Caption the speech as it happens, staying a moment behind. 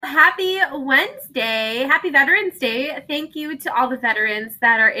happy Wednesday. Happy Veterans Day. Thank you to all the veterans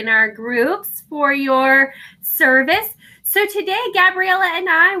that are in our groups for your service. So today, Gabriella and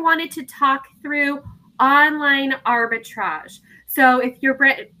I wanted to talk through online arbitrage. So if you're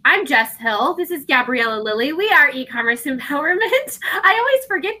I'm Jess Hill. This is Gabriella Lilly. We are e-commerce empowerment. I always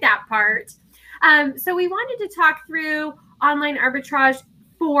forget that part. So we wanted to talk through online arbitrage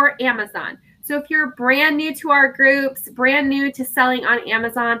for Amazon. So if you're brand new to our groups, brand new to selling on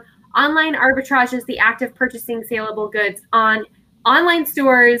Amazon, online arbitrage is the act of purchasing saleable goods on online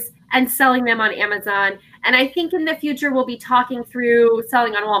stores and selling them on Amazon. And I think in the future, we'll be talking through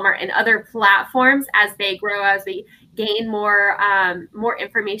selling on Walmart and other platforms as they grow, as we gain more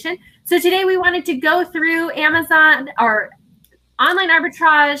information. So today we wanted to go through Amazon or online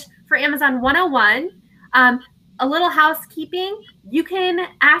arbitrage for Amazon 101. A little housekeeping. You can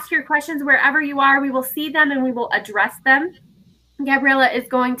ask your questions wherever you are. We will see them and we will address them. Gabriella is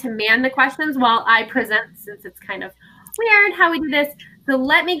going to man the questions while I present, since it's kind of weird how we do this. So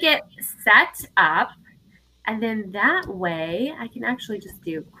let me get set up. And then that way I can actually just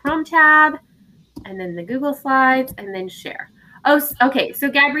do Chrome tab and then the Google Slides and then share. Oh, okay. So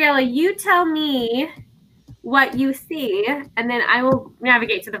Gabriella, you tell me what you see and then I will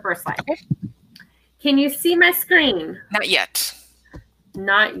navigate to the first slide. Can you see my screen? Not yet.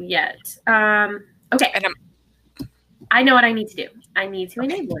 Not yet. Okay. I know what I need to do. I need to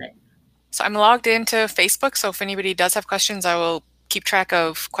enable it. So I'm logged into Facebook. So if anybody does have questions, I will keep track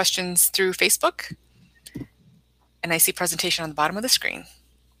of questions through Facebook. And I see presentation on the bottom of the screen.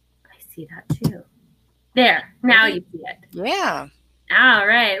 I see that too. There. Now you see it. Yeah. All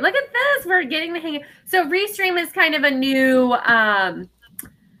right. Look at this. We're getting the hang of it. So Restream is kind of a new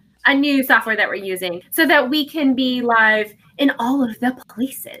software that we're using so that we can be live in all of the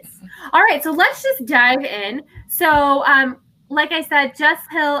places. All right, so let's just dive in. So like I said, Jess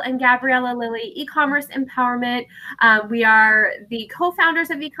Hill and Gabriella Lilly, e-commerce empowerment. We are the co-founders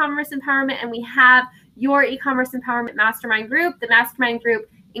of e-commerce empowerment, and we have your e-commerce empowerment mastermind group. The mastermind group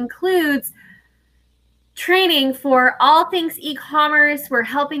includes training for all things e-commerce. We're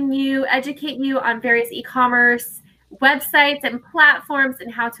helping you, educate you on various e-commerce websites and platforms and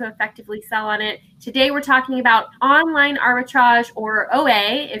how to effectively sell on it. Today, we're talking about online arbitrage, or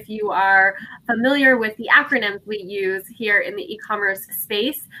OA, if you are familiar with the acronyms we use here in the e-commerce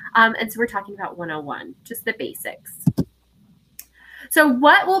space. And so we're talking about 101, just the basics. So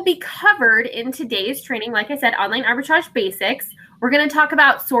what will be covered in today's training, like I said, online arbitrage basics. We're going to talk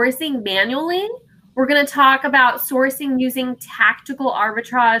about sourcing manually. We're going to talk about sourcing using tactical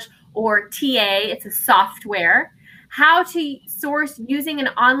arbitrage, or TA. It's a software. How to source using an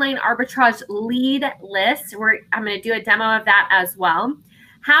online arbitrage lead list. I'm going to do a demo of that as well.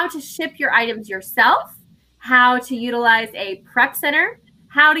 How to ship your items yourself. How to utilize a prep center.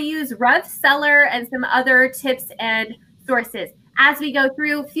 How to use RevSeller and some other tips and sources. As we go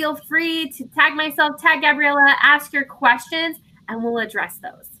through, feel free to tag myself, tag Gabriella, ask your questions, and we'll address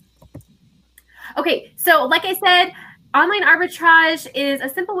those. Okay, so like I said, online arbitrage is a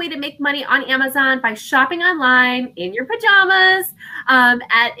simple way to make money on Amazon by shopping online in your pajamas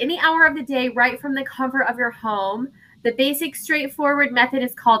at any hour of the day, right from the comfort of your home. The basic, straightforward method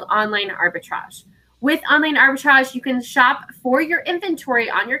is called online arbitrage. With online arbitrage, you can shop for your inventory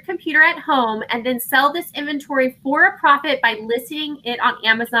on your computer at home and then sell this inventory for a profit by listing it on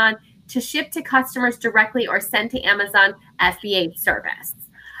Amazon to ship to customers directly or send to Amazon FBA service.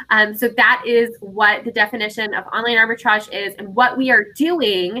 So that is what the definition of online arbitrage is and what we are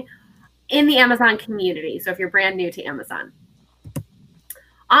doing in the Amazon community. So if you're brand new to Amazon.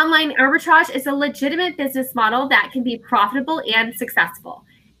 Online arbitrage is a legitimate business model that can be profitable and successful.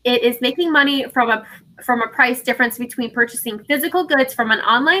 It is making money from a price difference between purchasing physical goods from an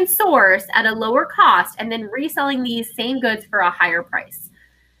online source at a lower cost and then reselling these same goods for a higher price.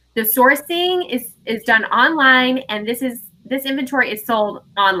 The sourcing is done online, and this inventory is sold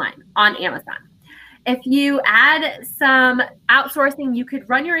online on Amazon. If you add some outsourcing, you could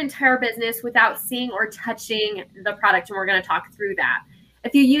run your entire business without seeing or touching the product, and we're going to talk through that.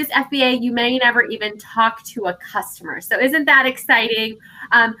 If you use FBA, you may never even talk to a customer. So isn't that exciting?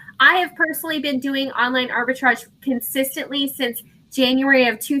 I have personally been doing online arbitrage consistently since January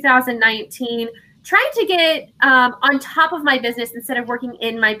of 2019, trying to get on top of my business instead of working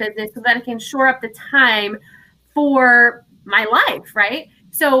in my business so that I can shore up the time for my life, right?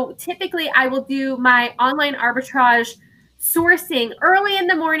 So typically I will do my online arbitrage sourcing early in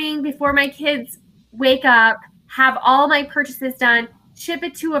the morning before my kids wake up, have all my purchases done, ship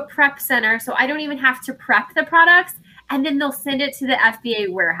it to a prep center so I don't even have to prep the products, and then they'll send it to the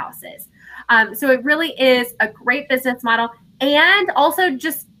FBA warehouses. So it really is a great business model, and also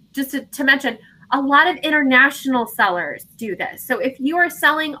just just to mention, a lot of international sellers do this. So if you are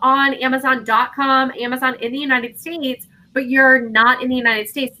selling on Amazon.com, Amazon in the United States, but you're not in the United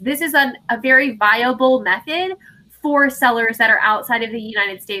States, this is a very viable method for sellers that are outside of the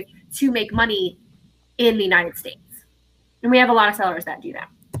United States to make money in the United States. And we have a lot of sellers that do that.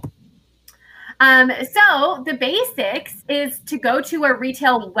 So the basics is to go to a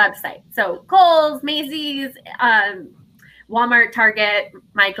retail website. So Kohl's, Macy's, Walmart, Target,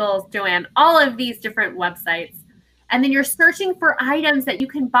 Michael's, Joann, all of these different websites. And then you're searching for items that you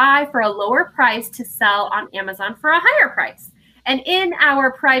can buy for a lower price to sell on Amazon for a higher price. And in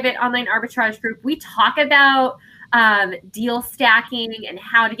our private online arbitrage group, we talk about deal stacking and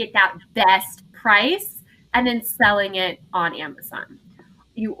how to get that best price and then selling it on Amazon.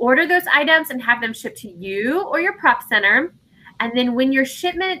 You order those items and have them shipped to you or your prep center. And then when your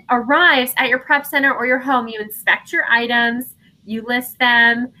shipment arrives at your prep center or your home, you inspect your items, you list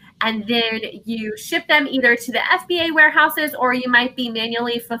them, and then you ship them either to the FBA warehouses or you might be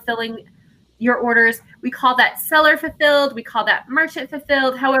manually fulfilling your orders. We call that seller fulfilled. We call that merchant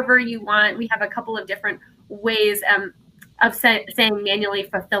fulfilled, however you want. We have a couple of different ways of saying manually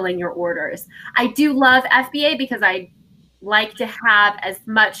fulfilling your orders. I do love FBA because I like to have as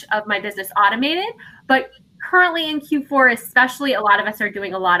much of my business automated, but currently in Q4, especially, a lot of us are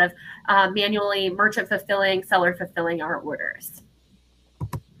doing a lot of manually merchant fulfilling, seller fulfilling our orders.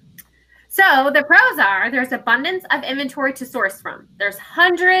 So the pros are there's abundance of inventory to source from. There's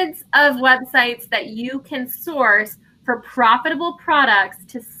hundreds of websites that you can source for profitable products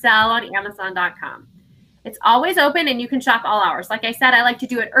to sell on Amazon.com. It's always open and you can shop all hours. Like I said, I like to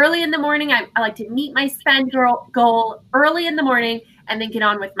do it early in the morning. I like to meet my spend goal early in the morning and then get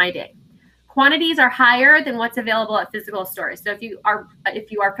on with my day. Quantities are higher than what's available at physical stores. So if you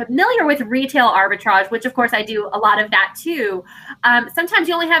are familiar with retail arbitrage, which of course I do a lot of that too, sometimes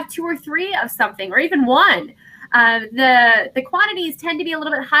you only have 2 or 3 of something or even one. The quantities tend to be a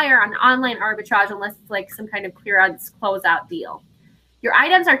little bit higher on online arbitrage unless it's like some kind of clearance closeout deal. Your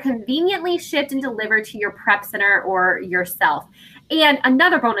items are conveniently shipped and delivered to your prep center or yourself. And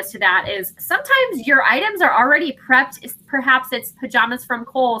another bonus to that is sometimes your items are already prepped. Perhaps it's pajamas from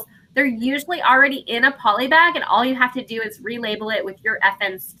Kohl's. They're usually already in a poly bag, and all you have to do is relabel it with your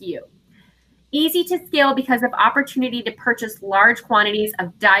FN SKU. Easy to scale because of opportunity to purchase large quantities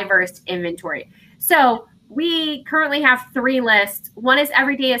of diverse inventory. So we currently have 3 lists. One is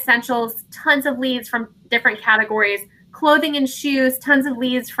everyday essentials, tons of leads from different categories. Clothing and shoes, tons of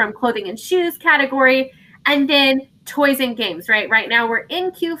leads from clothing and shoes category. And then toys and games, right? Right now we're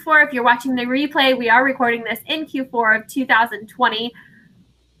in Q4. If you're watching the replay, we are recording this in Q4 of 2020.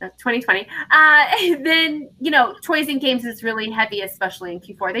 Then, toys and games is really heavy, especially in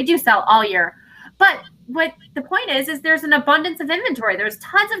Q4. They do sell all year. But what the point is there's an abundance of inventory. There's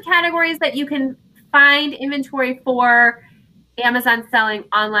tons of categories that you can find inventory for. Amazon selling,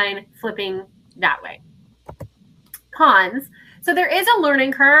 online flipping that way. Cons. So there is a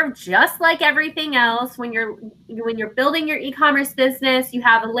learning curve, just like everything else. When you're building your e-commerce business, you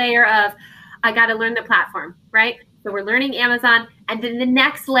have a layer of, I got to learn the platform, right? So we're learning Amazon. And then the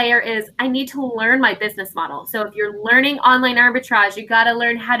next layer is I need to learn my business model. So if you're learning online arbitrage, you got to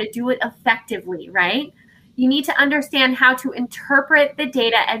learn how to do it effectively, right? You need to understand how to interpret the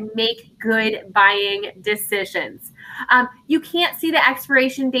data and make good buying decisions. You can't see the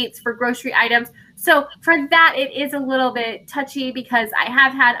expiration dates for grocery items. So for that, it is a little bit touchy because I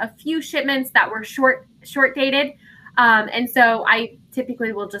have had a few shipments that were short dated. And so I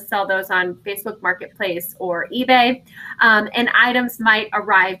typically will just sell those on Facebook Marketplace or eBay. And items might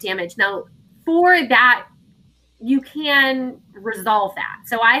arrive damaged. Now, for that, you can resolve that.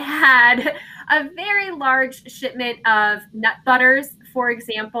 So I had a very large shipment of nut butters, for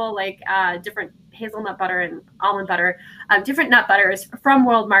example, like different hazelnut butter and almond butter, different nut butters from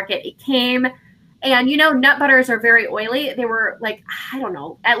World Market. It came, and nut butters are very oily. They were like, I don't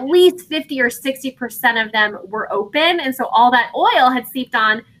know, at least 50 or 60% of them were open. And so all that oil had seeped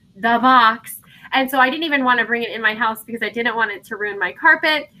on the box. And so I didn't even want to bring it in my house because I didn't want it to ruin my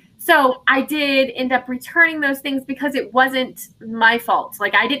carpet. So I did end up returning those things because it wasn't my fault.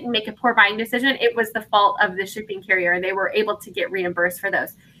 Like I didn't make a poor buying decision. It was the fault of the shipping carrier, and they were able to get reimbursed for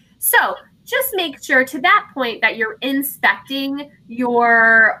those. So just make sure to that point that you're inspecting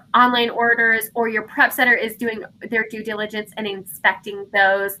your online orders, or your prep center is doing their due diligence and inspecting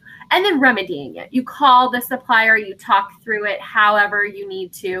those and then remedying it. You call the supplier, you talk through it, however you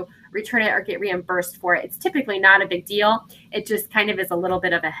need to return it or get reimbursed for it. It's typically not a big deal. It just kind of is a little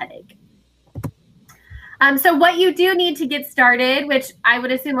bit of a headache. So what you do need to get started, which I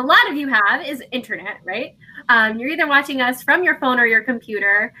would assume a lot of you have, is internet, right? You're either watching us from your phone or your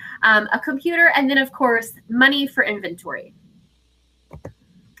computer, a computer, and then, of course, money for inventory.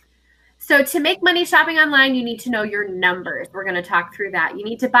 So to make money shopping online, you need to know your numbers. We're going to talk through that. You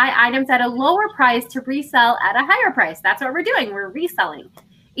need to buy items at a lower price to resell at a higher price. That's what we're doing. We're reselling.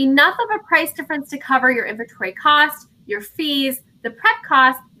 Enough of a price difference to cover your inventory cost, your fees, the prep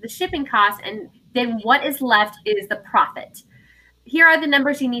cost, the shipping cost, and then what is left is the profit. Here are the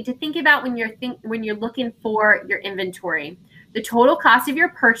numbers you need to think about when you're looking for your inventory. The total cost of your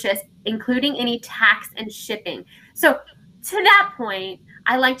purchase, including any tax and shipping. So to that point,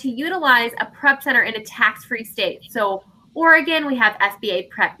 I like to utilize a prep center in a tax-free state. So Oregon, we have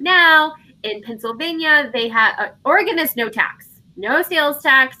FBA Prep Now. In Pennsylvania, they have Oregon is no tax, no sales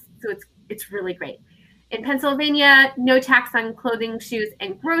tax, so it's really great. In Pennsylvania, no tax on clothing, shoes,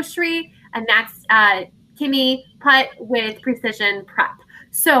 and grocery, and that's Kimmy Putt with Precision Prep.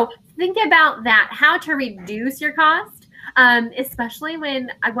 So think about that, how to reduce your cost, especially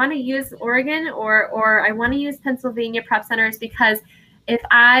when I want to use Oregon or I want to use Pennsylvania prep centers, because if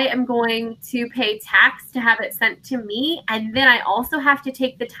I am going to pay tax to have it sent to me, and then I also have to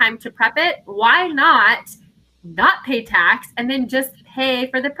take the time to prep it, why not pay tax and then just pay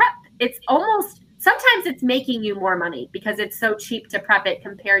for the prep? It's almost, sometimes it's making you more money because it's so cheap to prep it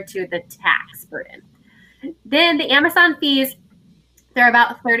compared to the tax burden. Then the Amazon fees, they're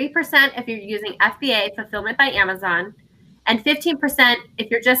about 30% if you're using FBA, Fulfillment by Amazon, and 15% if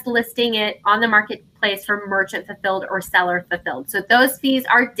you're just listing it on the marketplace for merchant fulfilled or seller fulfilled. So those fees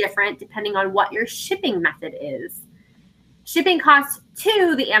are different depending on what your shipping method is. Shipping costs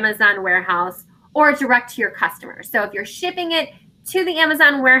to the Amazon warehouse or direct to your customer. So if you're shipping it to the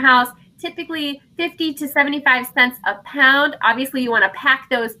Amazon warehouse, typically 50 to 75 cents a pound. Obviously, you want to pack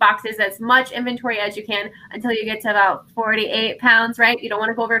those boxes as much inventory as you can until you get to about 48 pounds, right? You don't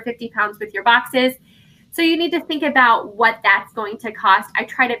want to go over 50 pounds with your boxes. So you need to think about what that's going to cost. I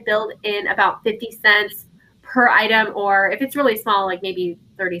try to build in about 50 cents per item, or if it's really small, like maybe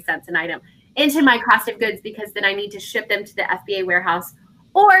 30 cents an item, into my cost of goods, because then I need to ship them to the FBA warehouse.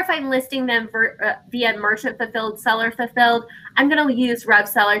 Or if I'm listing them via merchant fulfilled, seller fulfilled, I'm going to use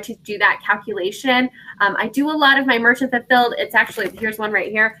RevSeller to do that calculation. I do a lot of my merchant fulfilled. It's actually, here's one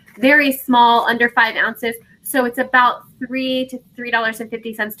right here, very small, under 5 ounces. So it's about $3 to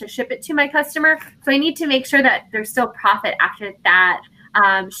 $3.50 to ship it to my customer. So I need to make sure that there's still profit after that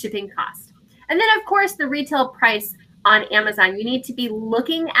shipping cost. And then, of course, the retail price on Amazon. You need to be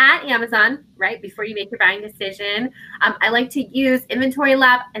looking at Amazon, right, before you make your buying decision. I like to use Inventory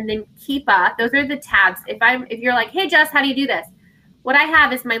Lab and then Keepa. Those are the tabs. If you're like, hey, Jess, how do you do this? What I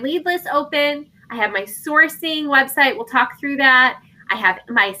have is my lead list open. I have my sourcing website. We'll talk through that. I have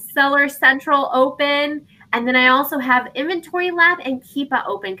my Seller Central open. And then I also have Inventory Lab and Keepa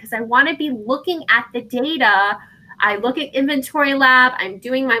open because I want to be looking at the data. I look at Inventory Lab. I'm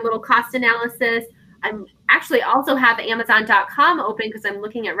doing my little cost analysis. I'm actually also have Amazon.com open because I'm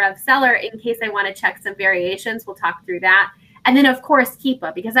looking at RevSeller in case I want to check some variations. We'll talk through that. And then, of course,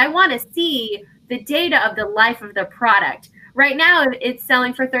 Keepa, because I want to see the data of the life of the product. Right now, it's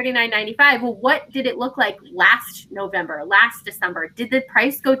selling for $39.95. Well, what did it look like last November, last December? Did the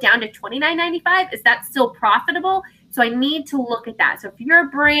price go down to $29.95? Is that still profitable? So I need to look at that. So if you're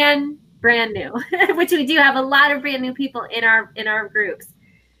brand new, which we do have a lot of brand new people in our groups,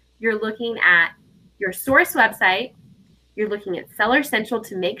 you're looking at your source website, you're looking at Seller Central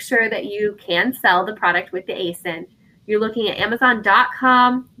to make sure that you can sell the product with the ASIN. You're looking at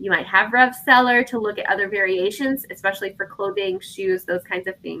Amazon.com. You might have RevSeller to look at other variations, especially for clothing, shoes, those kinds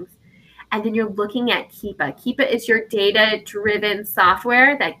of things. And then you're looking at Keepa. Keepa is your data-driven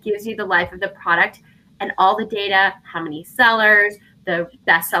software that gives you the life of the product and all the data, how many sellers, the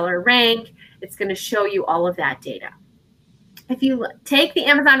bestseller rank. It's going to show you all of that data. If you take the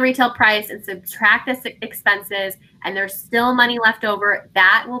Amazon retail price and subtract the expenses and there's still money left over,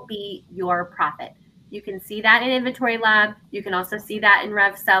 that will be your profit. You can see that in Inventory Lab. You can also see that in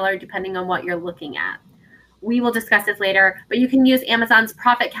RevSeller, depending on what you're looking at. We will discuss this later, but you can use Amazon's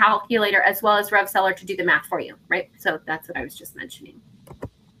profit calculator as well as RevSeller to do the math for you, right? So that's what I was just mentioning.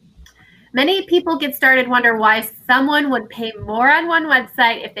 Many people get started wonder why someone would pay more on one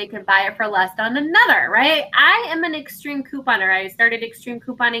website if they could buy it for less on another, right? I am an extreme couponer. I started extreme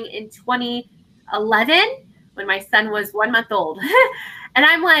couponing in 2011 when my son was 1 month old. And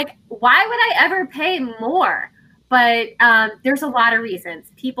I'm like, why would I ever pay more? But there's a lot of reasons.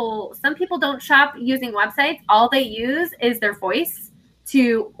 Some people don't shop using websites. All they use is their voice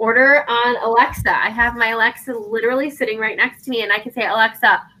to order on Alexa. I have my Alexa literally sitting right next to me, and I can say,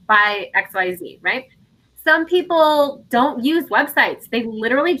 Alexa, buy XYZ, right? Some people don't use websites. They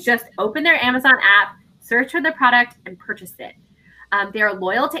literally just open their Amazon app, search for the product and purchase it. They're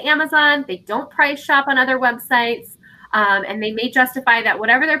loyal to Amazon. They don't price shop on other websites. And they may justify that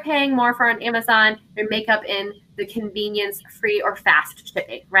whatever they're paying more for on Amazon, they make up in the convenience, free or fast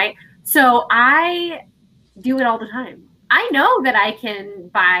shipping, right? So I do it all the time. I know that I can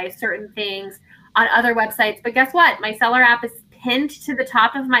buy certain things on other websites, but guess what? My seller app is pinned to the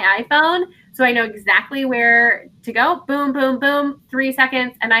top of my iPhone, so I know exactly where to go. Boom, boom, boom, 3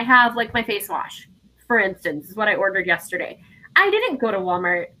 seconds, and I have like my face wash, for instance, is what I ordered yesterday. I didn't go to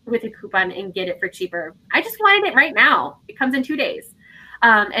Walmart with a coupon and get it for cheaper. I just wanted it right now. It comes in 2 days,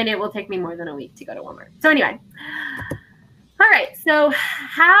 and it will take me more than a week to go to Walmart. So anyway, all right. So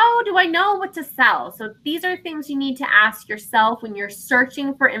how do I know what to sell? So these are things you need to ask yourself when you're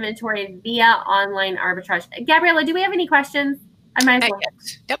searching for inventory via online arbitrage. Gabriella, do we have any questions? I might as well. Not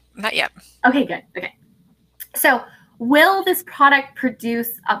yet. Yep, not yet. Okay, good. Okay. So will this product produce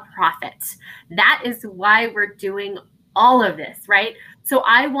a profit? That is why we're doing all of this, right? So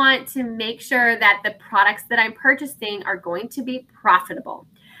I want to make sure that the products that I'm purchasing are going to be profitable.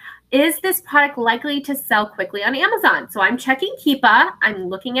 Is this product likely to sell quickly on Amazon? So I'm checking Keepa. I'm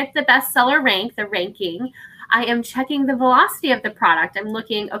looking at the bestseller rank, the ranking. I am checking the velocity of the product. I'm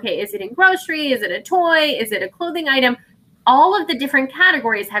looking, okay, is it in grocery? Is it a toy? Is it a clothing item? All of the different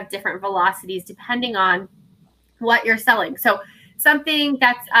categories have different velocities depending on what you're selling. So something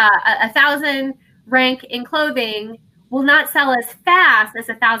that's 1,000 rank in clothing will not sell as fast as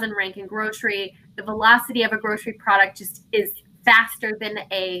 1,000 rank in grocery. The velocity of a grocery product just is faster than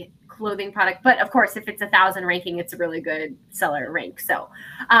a clothing product. But of course, if it's 1,000 ranking, it's a really good seller rank. So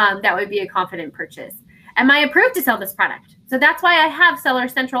that would be a confident purchase. Am I approved to sell this product? So that's why I have Seller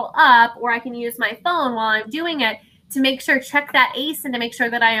Central up, or I can use my phone while I'm doing it to make sure, check that ACE and to make sure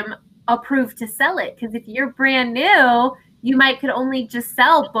that I am approved to sell it. Because if you're brand new, you could only just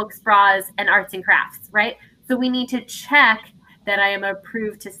sell books, bras, and arts and crafts, right? So we need to check that I am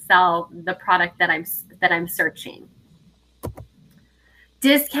approved to sell the product that I'm searching.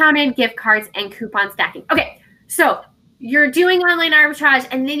 Discounted gift cards and coupon stacking. Okay, so you're doing online arbitrage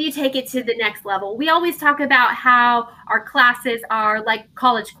and then you take it to the next level. We always talk about how our classes are like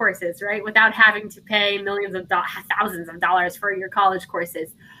college courses, right? Without having to pay thousands of dollars for your college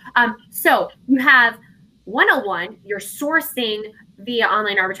courses. So you have 101, you're sourcing via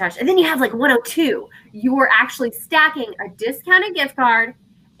online arbitrage. And then you have like 102, you're actually stacking a discounted gift card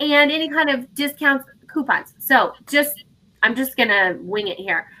and any kind of discount coupons. So I'm just going to wing it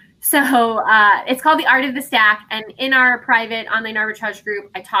here. So it's called The Art of the Stack. And in our private online arbitrage group,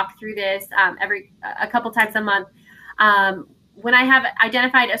 I talk through this a couple times a month. When I have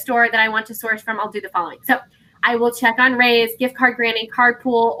identified a store that I want to source from, I'll do the following. So I will check on Raise, Gift Card Granting,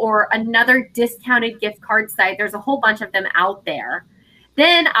 Cardpool, or another discounted gift card site. There's a whole bunch of them out there.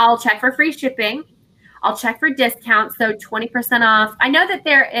 Then I'll check for free shipping. I'll check for discounts, so 20% off. I know that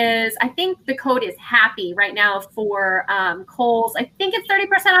there is, I think the code is HAPPY right now for Kohl's. I think it's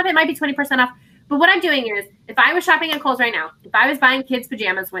 30% off. It might be 20% off. But what I'm doing is, if I was shopping at Kohl's right now, if I was buying kids'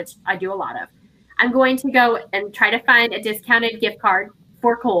 pajamas, which I do a lot of, I'm going to go and try to find a discounted gift card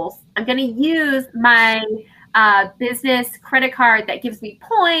for Kohl's. I'm going to use my business credit card that gives me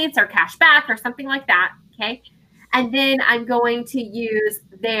points or cash back or something like that, okay? And then I'm going to use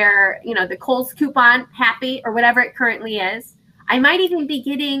their, the Kohl's coupon, HAPPY, or whatever it currently is. I might even be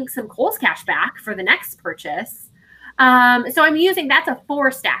getting some Kohl's cash back for the next purchase. So I'm using, that's a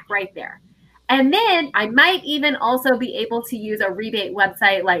 4 stack right there. And then I might even also be able to use a rebate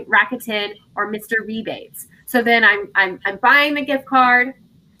website like Rakuten or Mr. Rebates. So then I'm buying the gift card,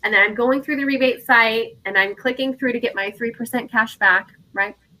 and then I'm going through the rebate site, and I'm clicking through to get my 3% cash back,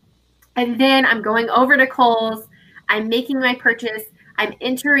 right? And then I'm going over to Kohl's. I'm making my purchase. I'm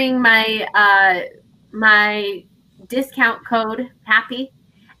entering my my discount code, HAPPY,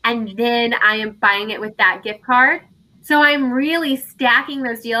 and then I am buying it with that gift card. So I'm really stacking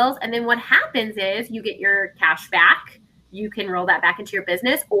those deals. And then what happens is you get your cash back. You can roll that back into your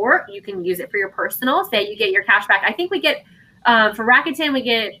business, or you can use it for your personal. Say you get your cash back. I think we get, for Rakuten, we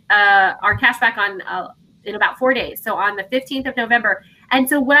get our cash back on in about 4 days. So on the 15th of November. And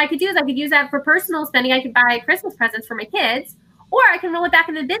so what I could do is I could use that for personal spending. I could buy Christmas presents for my kids, or I can roll it back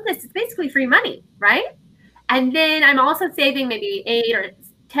into the business. It's basically free money, right? And then I'm also saving maybe 8 or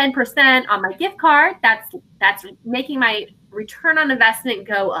 10% on my gift card. That's making my return on investment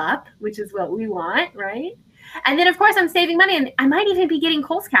go up, which is what we want, right? And then, of course, I'm saving money, and I might even be getting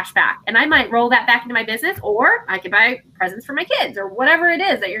Kohl's cash back, and I might roll that back into my business, or I could buy presents for my kids, or whatever it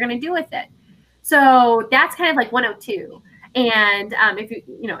is that you're going to do with it. So that's kind of like 102. And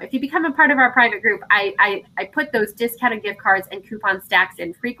if you become a part of our private group, I put those discounted gift cards and coupon stacks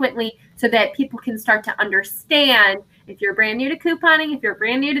in frequently so that people can start to understand if you're brand new to couponing, if you're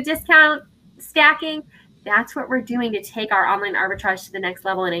brand new to discount stacking, that's what we're doing to take our online arbitrage to the next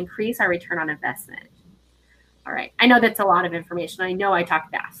level and increase our return on investment. All right. I know that's a lot of information. I know I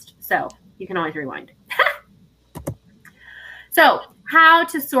talk fast, so you can always rewind. So how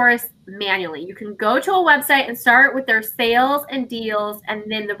to source manually. You can go to a website and start with their sales and deals and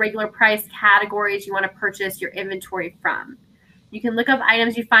then the regular price categories you want to purchase your inventory from. You can look up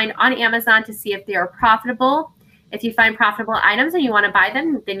items you find on Amazon to see if they are profitable. If you find profitable items and you want to buy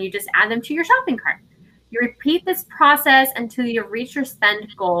them, then you just add them to your shopping cart. You repeat this process until you've reached your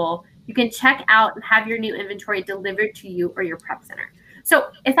spend goal. You can check out and have your new inventory delivered to you or your prep center.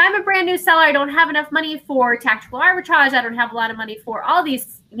 So if I'm a brand new seller, I don't have enough money for tactical arbitrage, I don't have a lot of money for all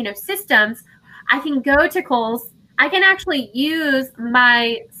these, systems, I can go to Kohl's. I can actually use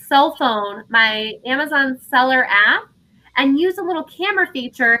my cell phone, my Amazon seller app, and use a little camera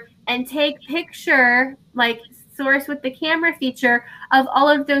feature and take picture, like source with the camera feature of all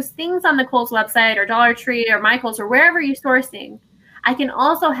of those things on the Kohl's website or Dollar Tree or Michael's or wherever you're sourcing. I can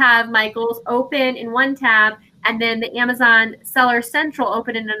also have Michael's open in one tab and then the Amazon Seller Central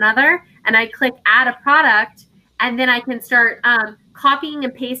open in another, and I click add a product, and then I can start copying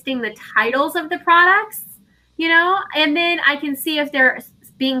and pasting the titles of the products, and then I can see if they're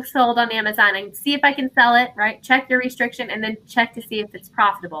being sold on Amazon. I can see if I can sell it, right? Check the restriction, and then check to see if it's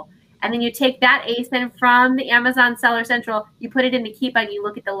profitable. And then you take that ASIN from the Amazon Seller Central, you put it into Keepa, and you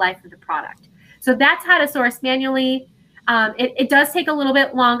look at the life of the product. So that's how to source manually. It does take a little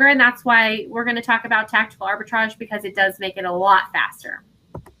bit longer, and that's why we're going to talk about tactical arbitrage, because it does make it a lot faster.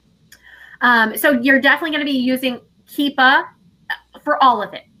 So you're definitely going to be using Keepa for all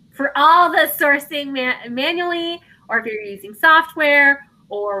of it, for all the sourcing manually, or if you're using software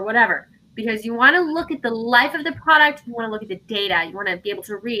or whatever, because you want to look at the life of the product. You want to look at the data. You want to be able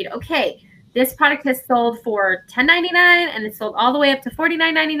to read, okay, this product has sold for $10.99 and it's sold all the way up to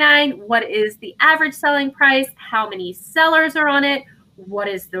 $49.99. What is the average selling price? How many sellers are on it? What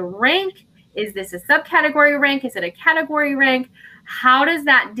is the rank? Is this a subcategory rank? Is it a category rank? How does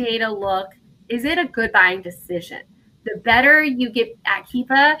that data look? Is it a good buying decision? The better you get at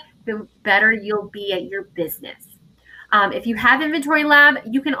Keepa, the better you'll be at your business. If you have Inventory Lab,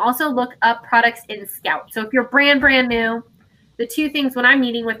 you can also look up products in Scout. So if you're brand new, the two things when I'm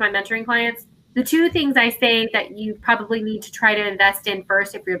meeting with my mentoring clients, the two things I say that you probably need to try to invest in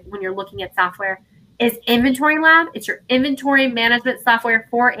first when you're looking at software is Inventory Lab. It's your inventory management software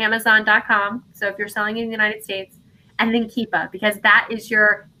for Amazon.com. So if you're selling in the United States, and then Keepa, because that is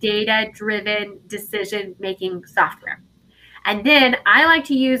your data-driven decision-making software. And then I like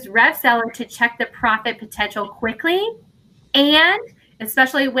to use RevSeller to check the profit potential quickly. And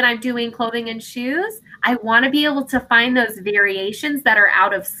especially when I'm doing clothing and shoes, I want to be able to find those variations that are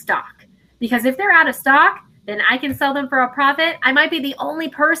out of stock. Because if they're out of stock, then I can sell them for a profit. I might be the only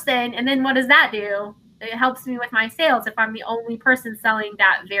person. And then what does that do? It helps me with my sales if I'm the only person selling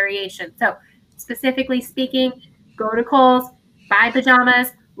that variation. So specifically speaking, go to Kohl's, buy pajamas,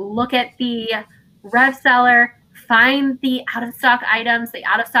 look at the RevSeller, find the out-of-stock items, the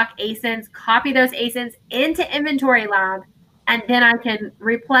out-of-stock ASINs, copy those ASINs into Inventory Lab, and then I can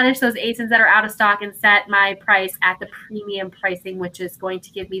replenish those ASINs that are out of stock and set my price at the premium pricing, which is going to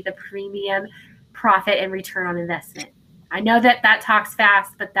give me the premium profit and return on investment. I know that talks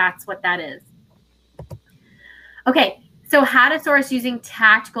fast, but that's what that is. Okay, so how to source using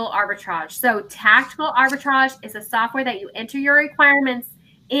tactical arbitrage. So tactical arbitrage is a software that you enter your requirements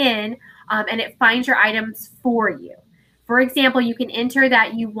in, and it finds your items for you. For example, you can enter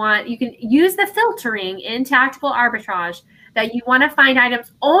that you can use the filtering in tactical arbitrage that you want to find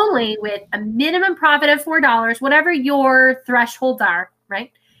items only with a minimum profit of $4, whatever your thresholds are,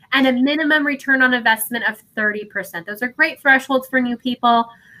 right? And a minimum return on investment of 30%. Those are great thresholds for new people.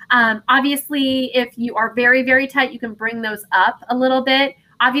 Obviously, if you are very, very tight, you can bring those up a little bit.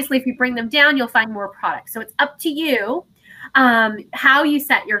 Obviously, if you bring them down, you'll find more products. So it's up to you how you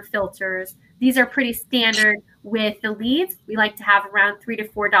set your filters. These are pretty standard with the leads. We like to have around $3 to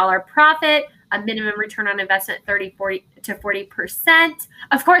 $4 profit, a minimum return on investment 30 to 40%.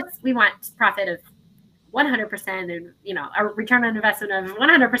 Of course, we want profit of 100% and a return on investment of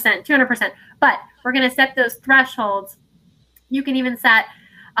 100%, 200%. But we're going to set those thresholds. You can even set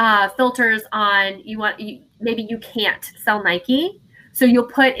filters on maybe you can't sell Nike, so you'll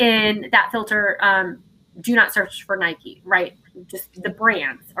put in that filter. Do not search for Nike, right? Just the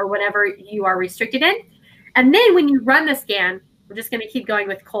brands or whatever you are restricted in. And then when you run the scan, we're just going to keep going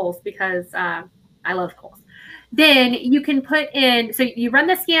with Kohl's because I love Kohl's. then you can put in, so you run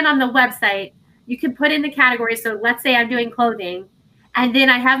the scan on the website, you can put in the categories. So let's say I'm doing clothing, and then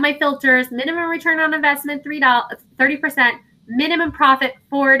I have my filters: minimum return on investment, $3, 30%, minimum profit,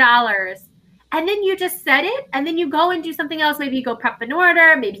 $4. And then you just set it, and then you go and do something else. Maybe you go prep an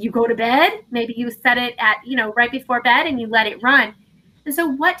order, maybe you go to bed, maybe you set it at, right before bed and you let it run. And so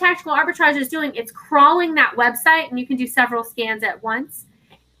what Tactical Arbitrage is doing, it's crawling that website, and you can do several scans at once.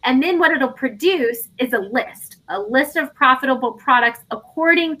 And then what it'll produce is a list of profitable products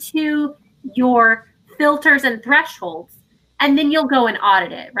according to your filters and thresholds. And then you'll go and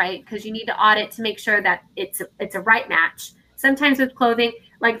audit it, right? Because you need to audit to make sure that it's a right match. Sometimes with clothing,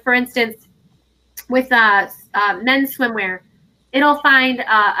 like for instance, with men's swimwear, it'll find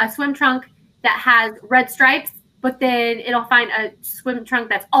a swim trunk that has red stripes, but then it'll find a swim trunk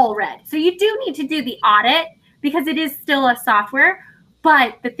that's all red. So you do need to do the audit because it is still a software.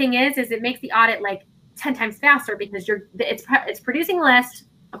 But the thing is it makes the audit like 10 times faster because it's producing a list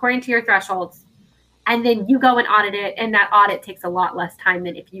according to your thresholds, and then you go and audit it, and that audit takes a lot less time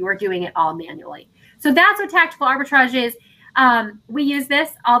than if you were doing it all manually. So that's what Tactical Arbitrage is. We use this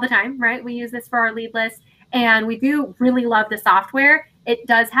all the time, right? We use this for our lead list, and we do really love the software. It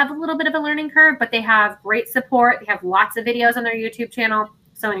does have a little bit of a learning curve, but they have great support. They have lots of videos on their YouTube channel.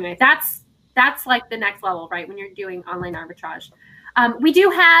 So anyway, that's like the next level, right? When you're doing online arbitrage. We do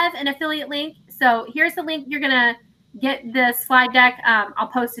have an affiliate link. So here's the link. You're going to get the slide deck. I'll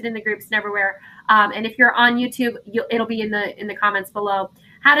post it in the groups and everywhere. And if you're on YouTube, it'll be in the comments below.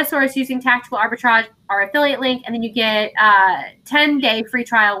 How to source using Tactical Arbitrage, our affiliate link, and then you get a 10-day free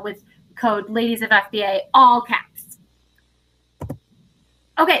trial with code Ladies of FBA, all caps.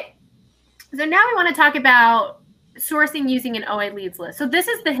 Okay, so now we want to talk about sourcing using an OA leads list. So this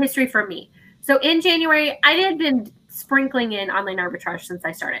is the history for me. So in January, I had been sprinkling in online arbitrage since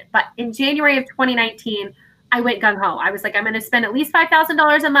I started, but in January of 2019, I went gung-ho. I was like, I'm going to spend at least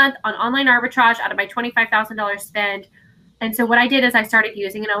 $5,000 a month on online arbitrage out of my $25,000 spend. And so what I did is I started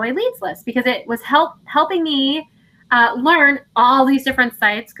using an OA leads list because it was helping me learn all these different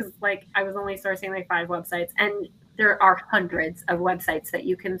sites, because like I was only sourcing like 5 websites, and there are hundreds of websites that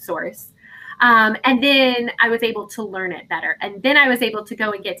you can source. And then I was able to learn it better. And then I was able to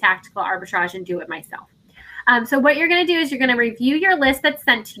go and get Tactical Arbitrage and do it myself. So what you're going to do is you're going to review your list that's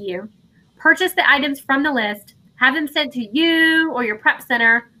sent to you, purchase the items from the list, have them sent to you or your prep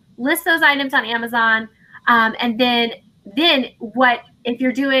center, list those items on Amazon, and then what if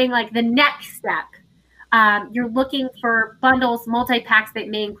you're doing like the next step, you're looking for bundles, multi-packs that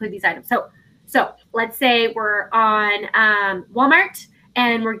may include these items. So let's say we're on Walmart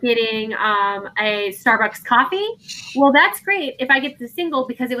and we're getting a Starbucks coffee. Well, that's great if I get the single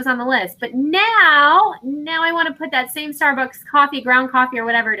because it was on the list. But now I want to put that same Starbucks coffee, ground coffee, or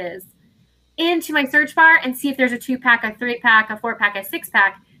whatever it is, into my search bar and see if there's a 2-pack, a 3-pack, a 4-pack, a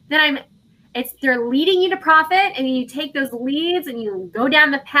 6-pack. Then they're leading you to profit, and you take those leads and you go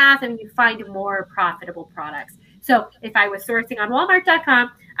down the path and you find more profitable products. So if I was sourcing on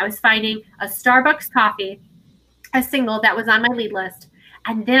Walmart.com, I was finding a Starbucks coffee, a single that was on my lead list.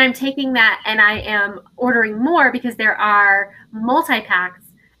 And then I'm taking that and I am ordering more because there are multi-packs.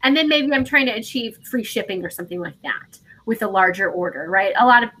 And then maybe I'm trying to achieve free shipping or something like that with a larger order, right? A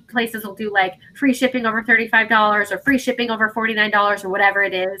lot of places will do like free shipping over $35 or free shipping over $49 or whatever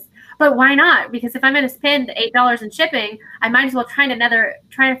it is. But why not? Because if I'm going to spend $8 in shipping, I might as well try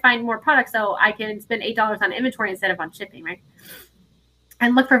to find more products so I can spend $8 on inventory instead of on shipping, right?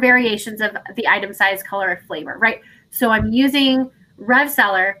 And look for variations of the item size, color, or flavor, right? So I'm using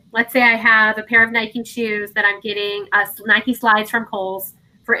RevSeller. Let's say I have a pair of Nike shoes that I'm getting Nike slides from Kohl's,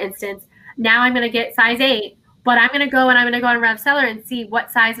 for instance. Now I'm going to get size 8, but I'm going to go on RevSeller and see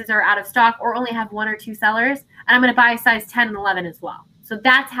what sizes are out of stock or only have 1 or 2 sellers. And I'm going to buy size 10 and 11 as well. So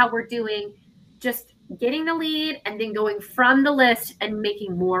that's how we're doing, just getting the lead and then going from the list and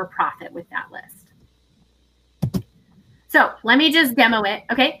making more profit with that list. So let me just demo it.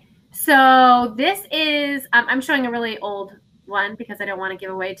 Okay. So this is, I'm showing a really old one because I don't want to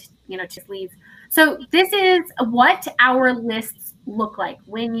give away, just leads. So this is what our lists look like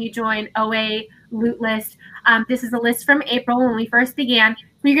when you join OA Loot List. This is a list from April when we first began.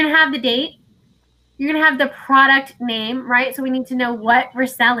 You're going to have the date. You're going to have the product name, right? So we need to know what we're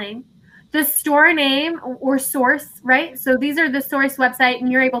selling. The store name or source, right? So these are the source website,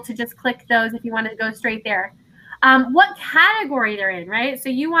 and you're able to just click those if you want to go straight there. What category they're in, right? So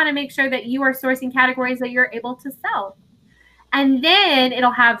you want to make sure that you are sourcing categories that you're able to sell. And then it'll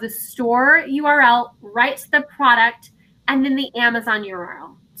have the store URL, right to the product, and then the Amazon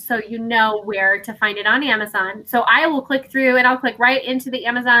URL. So you know where to find it on Amazon. So I will click through and I'll click right into the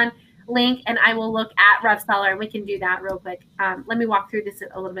Amazon link and I will look at RevSeller, and we can do that real quick. Let me walk through this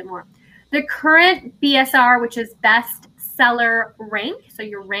a little bit more. The current BSR, which is best seller rank. So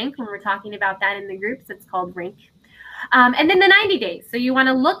your rank, when we're talking about that in the groups, it's called rank. And then the 90 days. So you want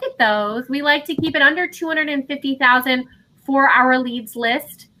to look at those. We like to keep it under 250,000 for our leads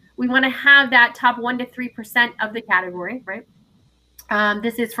list. We want to have that top 1 to 3% of the category, right?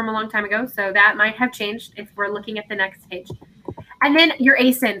 This is from a long time ago, so that might have changed if we're looking at the next page. And then your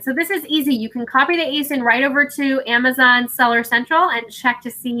ASIN. So this is easy. You can copy the ASIN right over to Amazon Seller Central and check to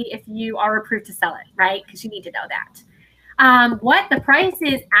see if you are approved to sell it, right? Because you need to know that. What the price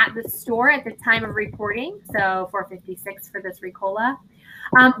is at the store at the time of reporting, so $4.56 for this Ricola.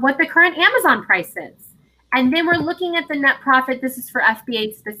 What the current Amazon price is. And then we're looking at the net profit. This is for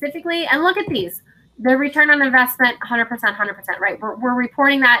FBA specifically. And look at these. The return on investment, 100%, right? We're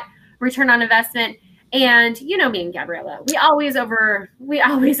reporting that return on investment. And you know me and Gabriella, we always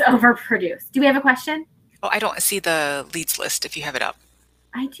overproduce. Do we have a question? Oh, I don't see the leads list if you have it up.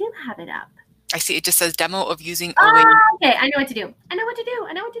 I do have it up. I see it just says demo of using Okay, I know what to do.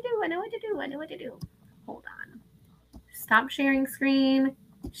 Hold on. Stop sharing screen.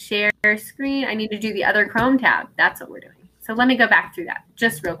 Share screen. I need to do the other Chrome tab. That's what we're doing. So let me go back through that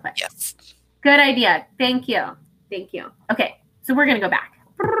just real quick. Yes. Good idea. Thank you. Okay, so we're going to go back.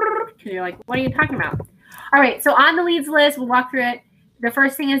 Because you're like, what are you talking about? All right, so on the leads list, we'll walk through it. The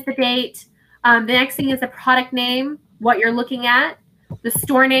first thing is the date. The next thing is the product name, what you're looking at, the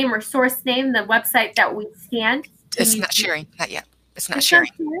store name or source name, the website that we scanned. It's not sharing. Not yet. It's not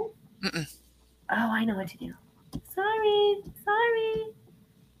sharing. Oh, I know what to do. Sorry.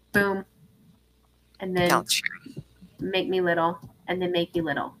 Boom. And then make me little, and then make you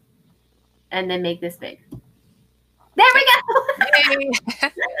little, and then make this big. There we go.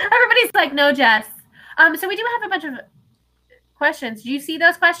 Everybody's like, no, Jess. So we do have a bunch of questions. Do you see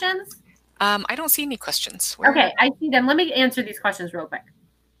those questions? I don't see any questions. Okay, I see them. Let me answer these questions real quick.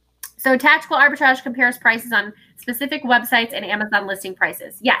 So Tactical Arbitrage compares prices on specific websites and Amazon listing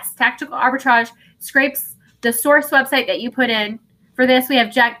prices. Yes, Tactical Arbitrage scrapes the source website that you put in. For this, we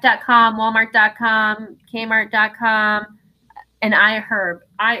have Jack.com, Walmart.com, Kmart.com, and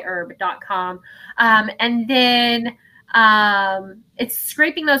iHerb.com. And then it's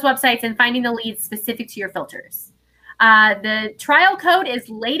scraping those websites and finding the leads specific to your filters. The trial code is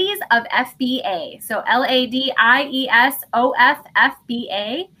Ladies of FBA. So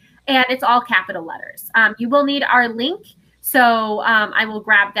LADIESOFFBA, and it's all capital letters. You will need our link. So I will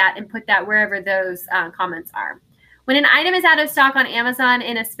grab that and put that wherever those comments are. When an item is out of stock on Amazon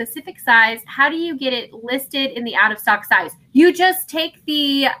in a specific size, how do you get it listed in the out of stock size? You just take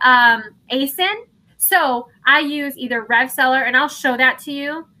the ASIN. So I use either RevSeller, and I'll show that to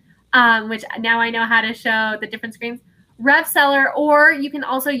you, which now I know how to show the different screens. RevSeller, or you can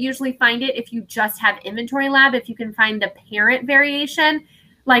also usually find it if you just have Inventory Lab. If you can find the parent variation,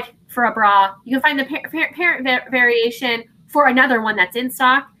 like for a bra, you can find the parent variation for another one that's in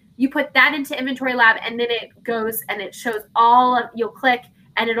stock. You put that into Inventory Lab, and then it goes and it shows all of, you'll click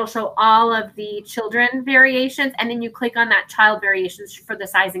and it'll show all of the children variations. And then you click on that child variations for the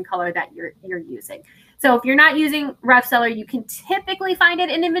size and color that you're using. So if you're not using RevSeller, you can typically find it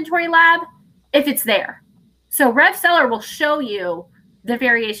in Inventory Lab if it's there. So RevSeller will show you the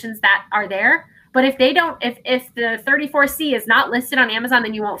variations that are there. But if they don't, if the 34C is not listed on Amazon,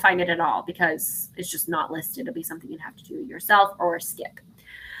 then you won't find it at all because it's just not listed. It'll be something you'd have to do yourself or skip.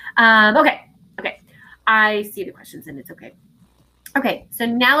 Okay. I see the questions and it's okay. Okay, so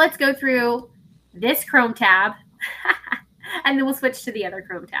now let's go through this Chrome tab and then we'll switch to the other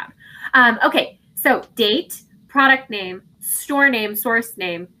Chrome tab. Okay, so date, product name, store name, source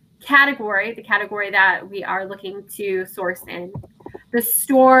name, category, the category that we are looking to source in, the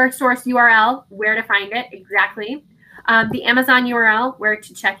store source URL, where to find it exactly, the Amazon URL, where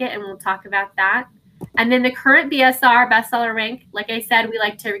to check it, and we'll talk about that. And then the current BSR, bestseller rank, like I said, we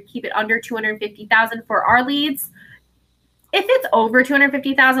like to keep it under 250,000 for our leads. If it's over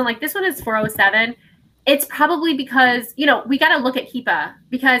 250,000, like this one is 407, it's probably because, we got to look at Keepa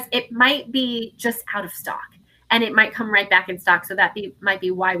because it might be just out of stock and it might come right back in stock. So that might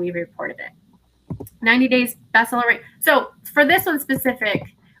be why we reported it. 90 days bestseller rank. So for this one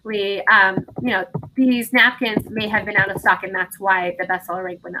specifically, these napkins may have been out of stock and that's why the bestseller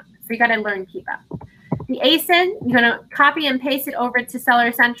rank went up. So you got to learn Keepa. The ASIN, you're going to copy and paste it over to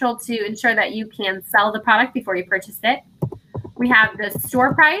Seller Central to ensure that you can sell the product before you purchase it. We have the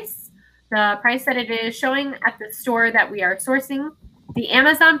store price, the price that it is showing at the store that we are sourcing, the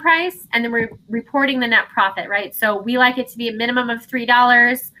Amazon price, and then we're reporting the net profit, right? So we like it to be a minimum of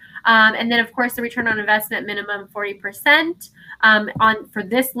 $3. And then, of course, the return on investment minimum 40%. For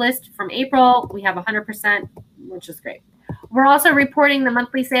this list from April, we have 100%, which is great. We're also reporting the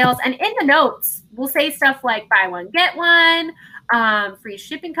monthly sales. And in the notes, we'll say stuff like buy one, get one, free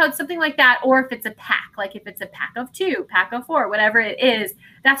shipping code, something like that. Or if it's a pack, like if it's a pack of 2, pack of 4, whatever it is,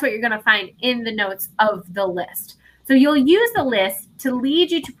 that's what you're going to find in the notes of the list. So you'll use the list to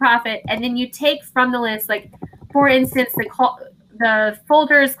lead you to profit. And then you take from the list, like, for instance, the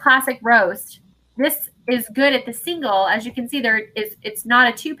Folgers Classic Roast. This is good at the single. As you can see, it's not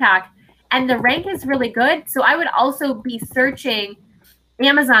a 2-pack. And the rank is really good. So I would also be searching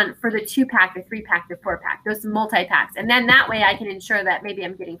Amazon for the 2-pack, the 3-pack, the 4-pack, those multi-packs. And then that way I can ensure that maybe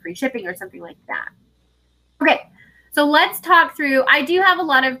I'm getting free shipping or something like that. Okay, so let's talk through. I do have a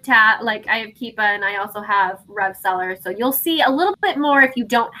lot of I have Keepa and I also have RevSeller. So you'll see a little bit more if you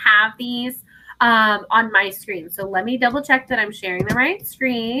don't have these on my screen. So let me double check that I'm sharing the right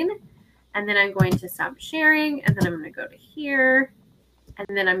screen. And then I'm going to stop sharing. And then I'm going to go to here. And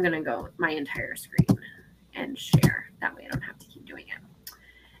then I'm going to go my entire screen and share. That way I don't have to keep doing it.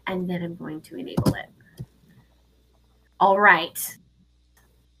 And then I'm going to enable it. All right.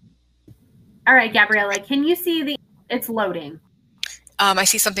 All right, Gabriella, can you see it's loading? I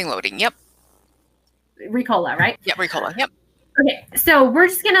see something loading. Yep. Ricola, right? Yep, Ricola. Yep. Okay, so we're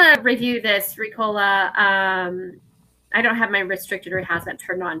just going to review this Ricola. I don't have my restricted or hazmat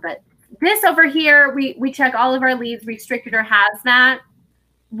turned on, but this over here, we check all of our leads, restricted or hazmat.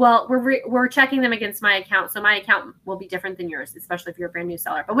 Well, we're checking them against my account. So my account will be different than yours, especially if you're a brand new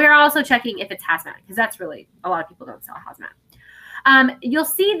seller. But we're also checking if it's hazmat, because that's really, a lot of people don't sell hazmat. You'll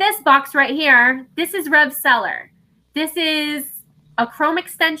see this box right here. This is RevSeller. This is a Chrome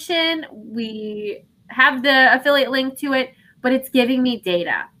extension. We have the affiliate link to it, but it's giving me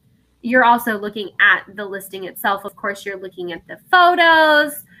data. You're also looking at the listing itself. Of course, you're looking at the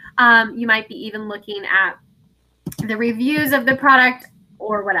photos. You might be even looking at the reviews of the product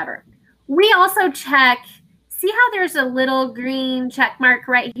or whatever. We also check, see how there's a little green check mark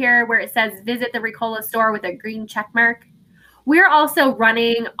right here where it says visit the Ricola store with a green check mark? We're also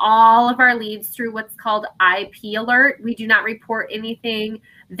running all of our leads through what's called IP alert. We do not report anything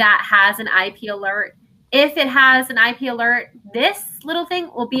that has an IP alert. If it has an IP alert, this little thing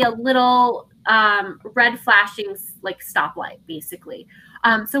will be a little red flashing like stoplight, basically.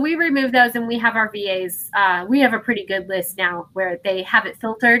 So we remove those, and we have our VAs. We have a pretty good list now where they have it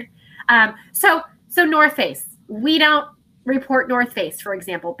filtered. So North Face, we don't report North Face, for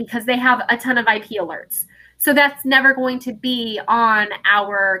example, because they have a ton of IP alerts. So that's never going to be on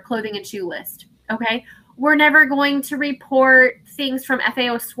our clothing and shoe list. Okay, we're never going to report things from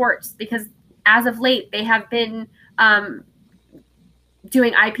FAO Schwarz because as of late they have been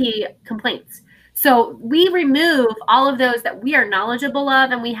doing IP complaints. So we remove all of those that we are knowledgeable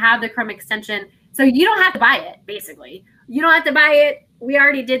of, and we have the Chrome extension. So you don't have to buy it, basically. You don't have to buy it. We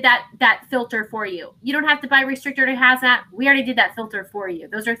already did that filter for you. You don't have to buy restricted or hazmat. We already did that filter for you.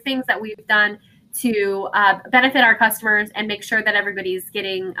 Those are things that we've done to benefit our customers and make sure that everybody's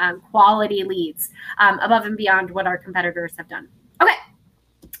getting quality leads above and beyond what our competitors have done. Okay,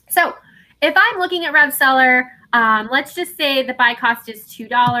 so if I'm looking at RevSeller, let's just say the buy cost is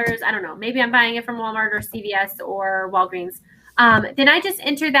 $2. I don't know. Maybe I'm buying it from Walmart or CVS or Walgreens. Then I just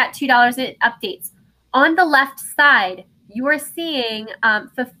enter that $2 and it updates. On the left side, you are seeing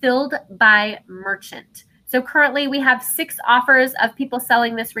fulfilled by merchant. So currently we have 6 offers of people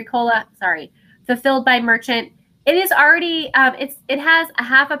selling this Ricola. Sorry, fulfilled by merchant. It is already, it has a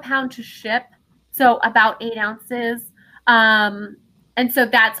half a pound to ship. So about 8 ounces. And so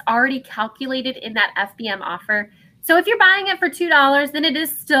that's already calculated in that FBM offer. So if you're buying it for $2, then it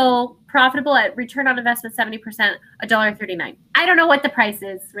is still profitable at return on investment 70%, $1.39. I don't know what the price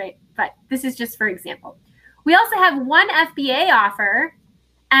is, right? But this is just for example. We also have one FBA offer,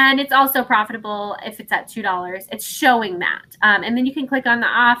 and it's also profitable if it's at $2. It's showing that. And then you can click on the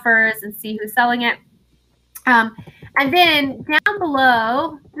offers and see who's selling it. And then down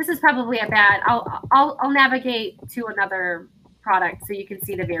below, this is probably a bad, I'll navigate to another product so you can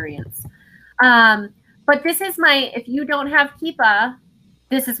see the variance. But this is my, if you don't have Keepa,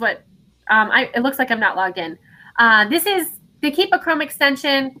 this is what, it looks like I'm not logged in. This is the Keepa Chrome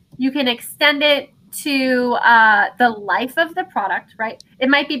extension. You can extend it to the life of the product, right? It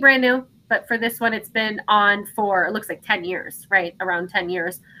might be brand new, but for this one, it's been on for, it looks like 10 years, right? Around 10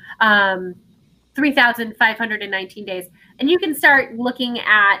 years, 3,519 days. And you can start looking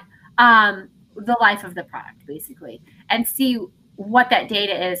at the life of the product, basically, and see what that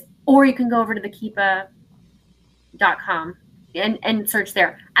data is. Or you can go over to the Keepa.com and search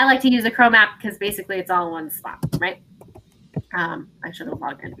there. I like to use a Chrome app because basically it's all in one spot, right? I should have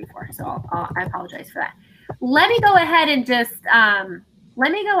logged in before, so I apologize for that. Let me go ahead and just I'm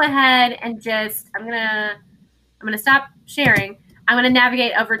gonna stop sharing. I'm gonna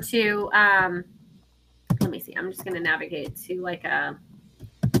navigate over to let me see. I'm just gonna navigate to like a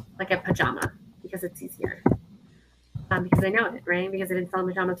pajama because it's easier. Because I know it, right? Because I've been selling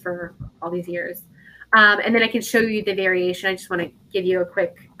pajamas for all these years. And then I can show you the variation. I just want to give you a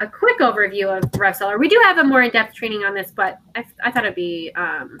quick overview of RevSeller. We do have a more in-depth training on this, but I thought it'd be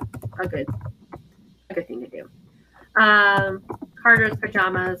a good thing to do. Carter's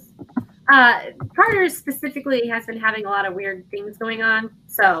pajamas. Carter's specifically has been having a lot of weird things going on,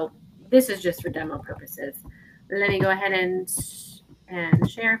 so this is just for demo purposes. Let me go ahead and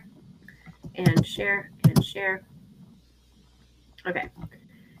share and share and share. Okay.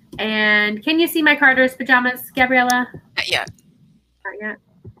 And can you see my Carter's pajamas, Gabriella? Not yet. Not yet.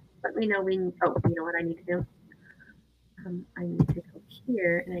 Let me know when. Oh, you know what I need to do? I need to go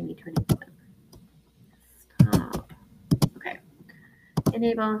here and I need to enable them. Stop. Okay.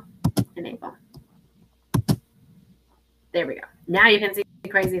 Enable. Enable. There we go. Now you can see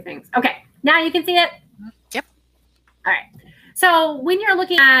crazy things. Okay. Now you can see it? Yep. All right. So when you're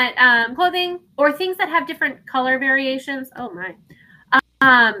looking at clothing or things that have different color variations, oh my.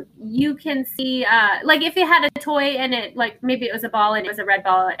 You can see, like if you had a toy and it, like maybe it was a ball and it was a red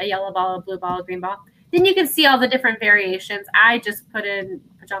ball, a yellow ball, a blue ball, a green ball, then you can see all the different variations. I just put in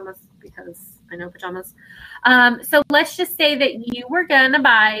pajamas because I know pajamas. So let's just say that you were going to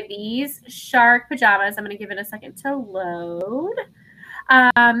buy these shark pajamas. I'm going to give it a second to load.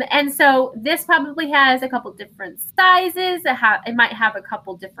 And so this probably has a couple different sizes. It might have a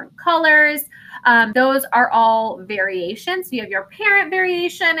couple different colors. Those are all variations. So you have your parent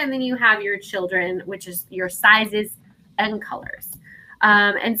variation, and then you have your children, which is your sizes and colors.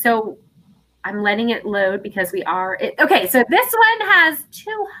 And so I'm letting it load because okay, so this one has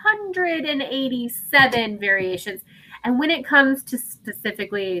 287 variations. And when it comes to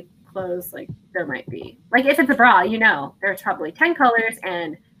specifically clothes, like there might be, like if it's a bra, you know, there's probably 10 colors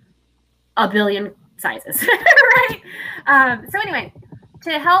and a billion sizes, right? So anyway,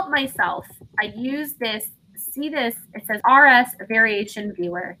 to help myself, I use this, see this, it says RS Variation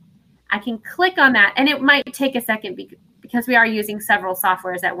Viewer. I can click on that, and it might take a second because we are using several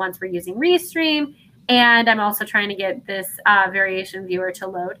softwares at once. We're using Restream, and I'm also trying to get this Variation Viewer to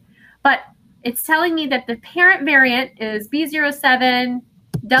load. But it's telling me that the parent variant is B07,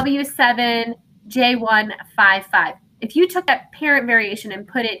 W7, J155. If you took that parent variation and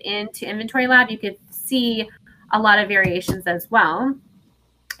put it into Inventory Lab, you could see a lot of variations as well.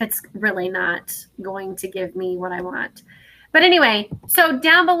 It's really not going to give me what I want. But anyway, so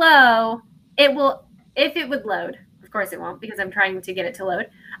down below, it will, if it would load, of course it won't because I'm trying to get it to load,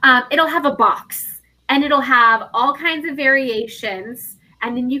 it'll have a box and it'll have all kinds of variations.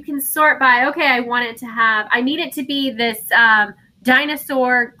 And then you can sort by, okay, I need it to be this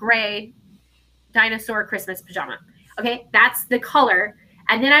dinosaur gray dinosaur Christmas pajama. Okay, that's the color.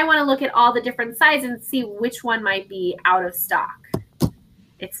 And then I want to look at all the different sizes and see which one might be out of stock.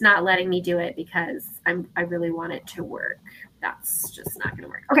 It's not letting me do it because I really want it to work. That's just not going to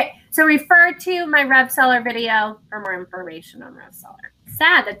work. Okay, so refer to my RevSeller video for more information on RevSeller.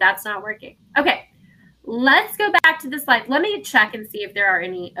 Sad that that's not working. Okay, let's go back to the slide. Let me check and see if there are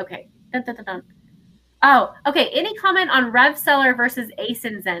any. Okay. Dun, dun, dun, dun. Oh, okay. Any comment on RevSeller versus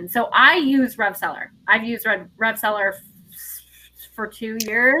ASINZen? So I use RevSeller. I've used RevSeller for 2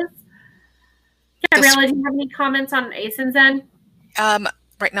 years. Gabriella, do you have any comments on ASINZen?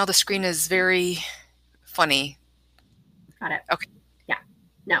 Right now the screen is very funny. Got it. Okay. Yeah.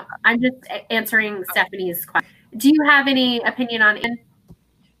 No, I'm just answering Stephanie's question. Do you have any opinion on it?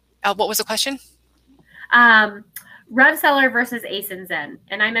 What was the question? RevSeller versus ASINZen.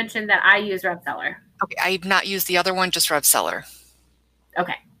 And I mentioned that I use RevSeller. Okay, I've not used the other one, just RevSeller.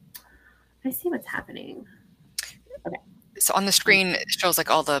 Okay. I see what's happening. Okay. So on the screen, it shows like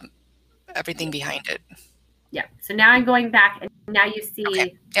everything behind it. Yeah. So now I'm going back, and now you see.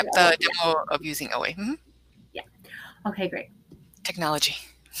 Okay. Yep, the demo of using OA. Mm-hmm. Yeah. Okay, great. Technology.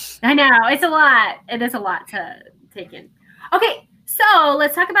 I know. It's a lot. It is a lot to take in. Okay. So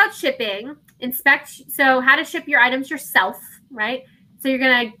let's talk about shipping. So how to ship your items yourself, right? So you're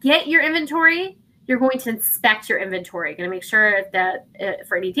going to get your inventory. You're going to inspect your inventory. You're going to make sure that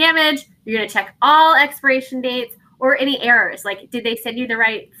for any damage, you're going to check all expiration dates or any errors. Like, did they send you the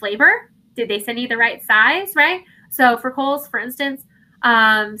right flavor? Did they send you the right size, right? So for Kohl's, for instance,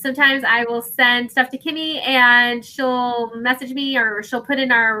 sometimes I will send stuff to Kimmy and she'll message me or she'll put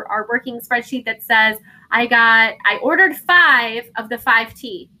in our working spreadsheet that says, I ordered 5 of the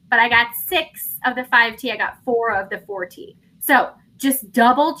 5T, but I got 6 of the 5T. I got 4 of the 4T. So just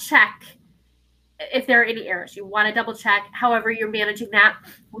double check if there are any errors. You want to double check. However you're managing that,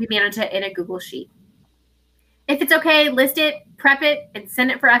 we manage it in a Google Sheet. If it's okay, list it, prep it, and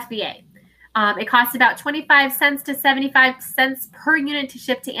send it for FBA. It costs about 25 cents to 75 cents per unit to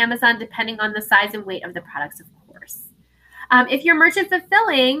ship to Amazon, depending on the size and weight of the products, of course. If you're merchant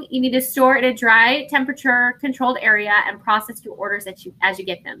fulfilling, you need to store in a dry, temperature-controlled area and process your orders as you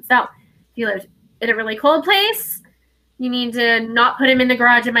get them. So if you live in a really cold place, you need to not put them in the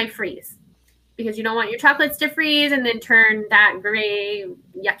garage and might freeze, because you don't want your chocolates to freeze and then turn that gray,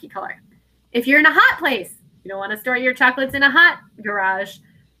 yucky color. If you're in a hot place, you don't want to store your chocolates in a hot garage.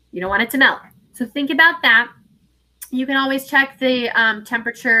 You don't want it to melt. So think about that. You can always check the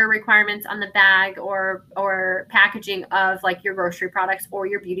temperature requirements on the bag or packaging of like your grocery products or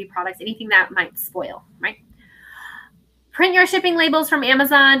your beauty products, anything that might spoil, right? Print your shipping labels from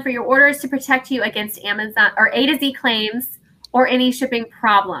Amazon for your orders to protect you against Amazon or A to Z claims or any shipping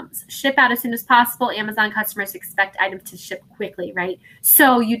problems. Ship out as soon as possible. Amazon customers expect items to ship quickly, right?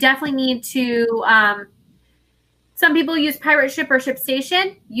 So you definitely need to, some people use Pirate Ship or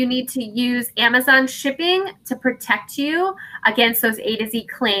ShipStation. You need to use Amazon shipping to protect you against those A to Z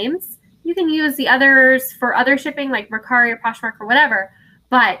claims. You can use the others for other shipping like Mercari or Poshmark or whatever.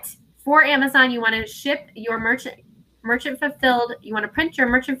 But for Amazon, you want to ship your merchant fulfilled. You want to print your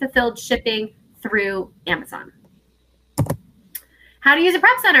merchant fulfilled shipping through Amazon. How to use a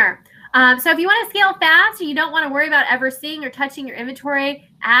prep center. So if you want to scale fast and you don't want to worry about ever seeing or touching your inventory,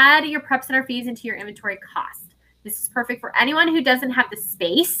 add your prep center fees into your inventory cost. This is perfect for anyone who doesn't have the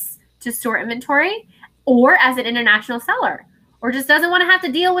space to store inventory, or as an international seller, or just doesn't want to have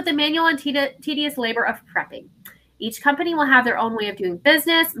to deal with the manual and tedious labor of prepping. Each company will have their own way of doing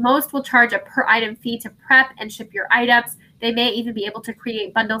business. Most will charge a per item fee to prep and ship your items. They may even be able to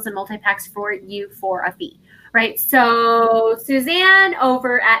create bundles and multi-packs for you for a fee, right? So Suzanne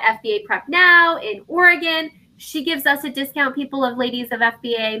over at FBA Prep Now in Oregon, she gives us a discount. People of Ladies of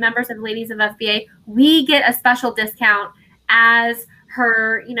FBA, members of Ladies of FBA, we get a special discount as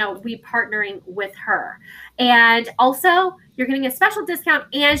her, we partnering with her. And also you're getting a special discount,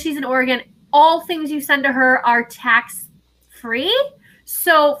 and she's in Oregon. All things you send to her are tax free.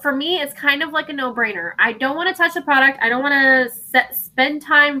 So for me, it's kind of like a no-brainer. I don't want to touch the product. I don't want to spend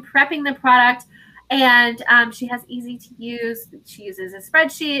time prepping the product. And she has easy to use. She uses a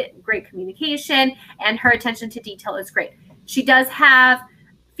spreadsheet, great communication, and her attention to detail is great. She does have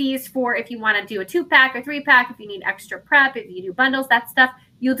fees for if you want to do a 2-pack or 3-pack, if you need extra prep, if you do bundles, that stuff,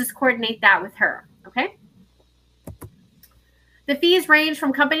 you'll just coordinate that with her, okay? The fees range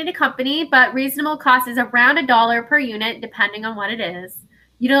from company to company, but reasonable cost is around $1 per unit, depending on what it is.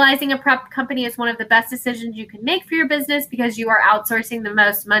 Utilizing a prep company is one of the best decisions you can make for your business because you are outsourcing the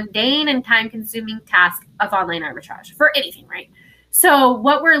most mundane and time-consuming task of online arbitrage for anything, right? So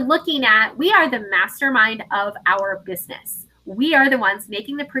what we're looking at, we are the mastermind of our business. We are the ones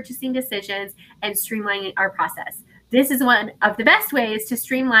making the purchasing decisions and streamlining our process. This is one of the best ways to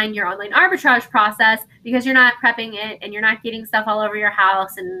streamline your online arbitrage process because you're not prepping it and you're not getting stuff all over your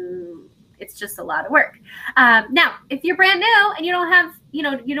house, and it's just a lot of work. Now, if you're brand new and you don't have,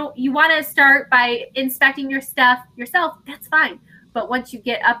 you want to start by inspecting your stuff yourself, that's fine. But once you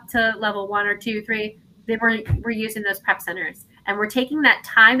get up to level 1 or 2, 3, then we're using those prep centers, and we're taking that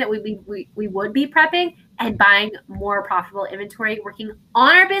time that we would be prepping and buying more profitable inventory, working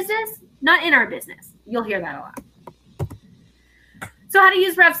on our business, not in our business. You'll hear that a lot. So how to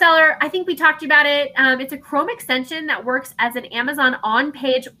use RevSeller, I think we talked about it. It's a Chrome extension that works as an Amazon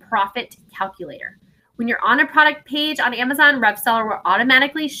on-page profit calculator. When you're on a product page on Amazon, RevSeller will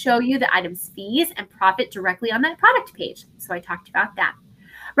automatically show you the item's fees and profit directly on that product page. So I talked about that.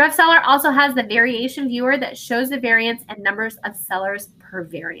 RevSeller also has the variation viewer that shows the variance and numbers of sellers per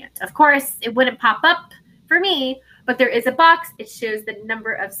variant. Of course, it wouldn't pop up for me, but there is a box. It shows the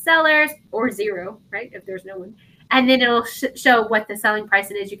number of sellers, or 0, right, if there's no one. And then it'll show what the selling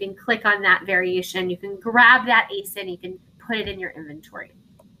price it is. You can click on that variation. You can grab that ASIN. You can put it in your inventory.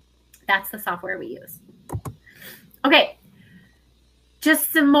 That's the software we use. Okay,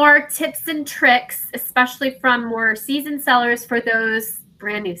 just some more tips and tricks, especially from more seasoned sellers for those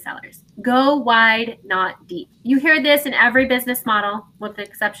brand new sellers. Go wide, not deep. You hear this in every business model with the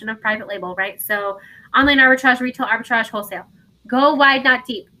exception of private label, right? So online arbitrage, retail arbitrage, wholesale. Go wide, not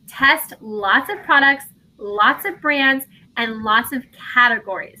deep. Test lots of products, lots of brands, and lots of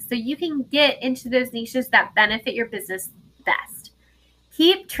categories so you can get into those niches that benefit your business best.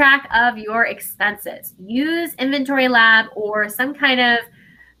 Keep track of your expenses. Use Inventory Lab or some kind of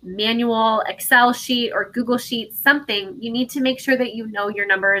manual Excel sheet or Google sheet, something. You need to make sure that you know your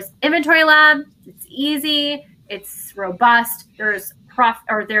numbers. Inventory Lab, it's easy. It's robust. There's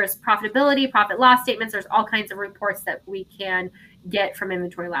profitability, profit loss statements. There's all kinds of reports that we can get from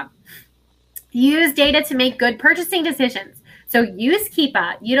Inventory Lab. Use data to make good purchasing decisions. So use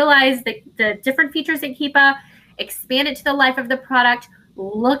Keepa, utilize the different features in Keepa, expand it to the life of the product,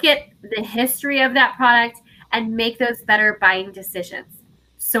 look at the history of that product, and make those better buying decisions.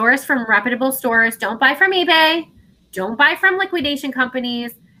 Source from reputable stores. Don't buy from eBay. Don't buy from liquidation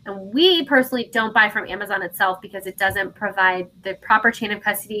companies. And we personally don't buy from Amazon itself because it doesn't provide the proper chain of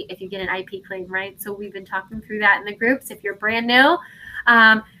custody if you get an IP claim, right? So we've been talking through that in the groups. If you're brand new,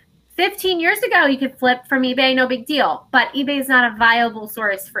 15 years ago, you could flip from eBay, no big deal. But eBay is not a viable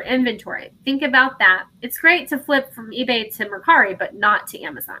source for inventory. Think about that. It's great to flip from eBay to Mercari, but not to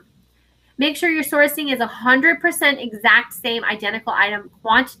Amazon. Make sure your sourcing is 100% exact same identical item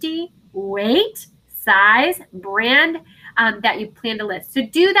quantity, weight, size, brand that you plan to list. So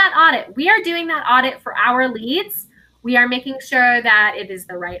do that audit. We are doing that audit for our leads. We are making sure that it is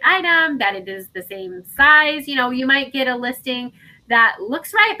the right item, that it is the same size. You know, you might get a listing that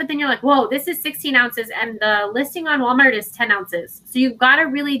looks right, but then you're like, whoa, this is 16 ounces and the listing on Walmart is 10 ounces. So you've got to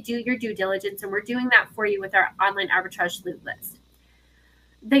really do your due diligence, and we're doing that for you with our online arbitrage loot list.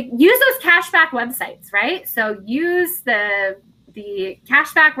 Use those cashback websites, right? So use the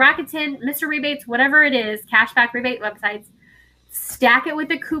cashback, Rakuten, Mr. Rebates, whatever it is, cashback rebate websites. Stack it with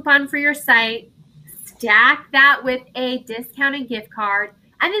a coupon for your site. Stack that with a discounted gift card.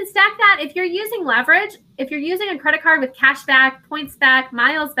 And then stack that if you're using leverage, if you're using a credit card with cash back, points back,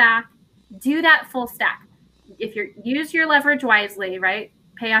 miles back, do that full stack. If you use your leverage wisely, right?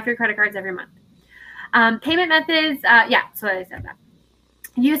 Pay off your credit cards every month. Payment methods, so I said that.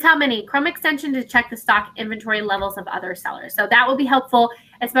 Use how many Chrome extension to check the stock inventory levels of other sellers. So that will be helpful,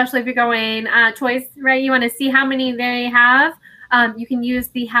 especially if you're going toys, right? You want to see how many they have. You can use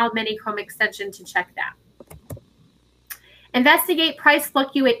the how many Chrome extension to check that. Investigate price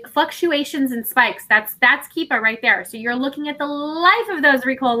fluctuations and spikes. That's Keepa right there. So you're looking at the life of those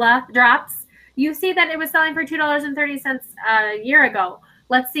Ricola drops. You see that it was selling for $2.30 a year ago.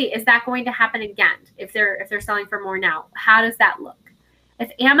 Let's see, is that going to happen again if they're selling for more now? How does that look?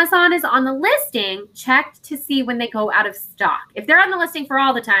 If Amazon is on the listing, check to see when they go out of stock. If they're on the listing for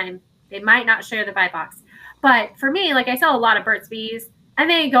all the time, they might not share the buy box. But for me, like I sell a lot of Burt's Bees, and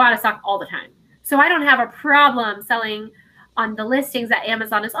they go out of stock all the time. So I don't have a problem selling on the listings that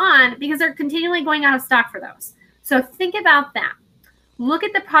Amazon is on because they're continually going out of stock for those. So think about that. Look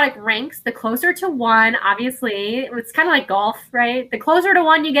at the product ranks. The closer to one, obviously, it's kind of like golf, right? The closer to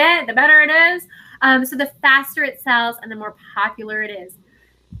one you get, the better it is. So the faster it sells and the more popular it is.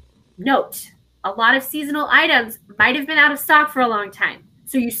 Note, a lot of seasonal items might have been out of stock for a long time.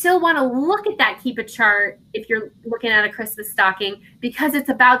 So you still want to look at that Keepa chart if you're looking at a Christmas stocking because it's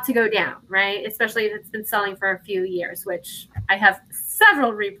about to go down, right? Especially if it's been selling for a few years, which I have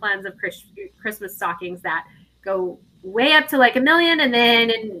several replans of Christmas stockings that go way up to like $1 million, and then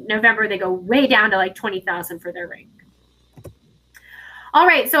in November they go way down to like 20,000 for their ring. All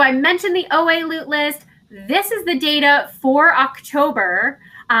right, so I mentioned the OA loot list. This is the data for October.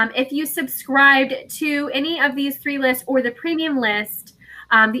 If you subscribed to any of these three lists or the premium list,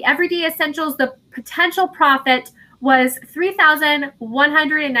 the Everyday Essentials, the potential profit was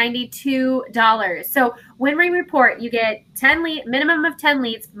 $3,192. So when we report, you get minimum of 10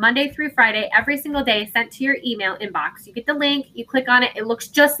 leads Monday through Friday, every single day sent to your email inbox. You get the link, you click on it. It looks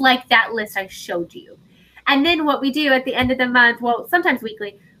just like that list I showed you. And then what we do at the end of the month, well, sometimes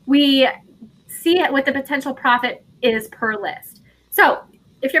weekly, we see what the potential profit is per list. So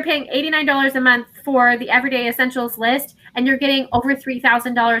if you're paying $89 a month for the Everyday Essentials list and you're getting over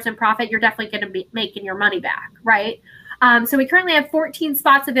 $3,000 in profit, you're definitely going to be making your money back, right? So we currently have 14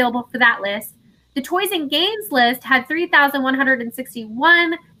 spots available for that list. The Toys and Games list had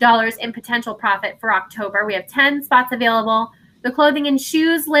 $3,161 in potential profit for October. We have 10 spots available. The Clothing and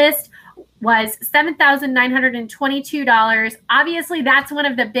Shoes list was $7,922. Obviously, that's one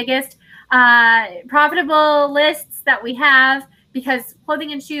of the biggest profitable lists that we have, because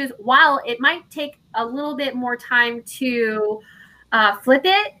clothing and shoes, while it might take a little bit more time to flip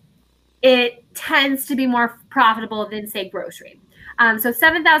it, it tends to be more profitable than, say, grocery. So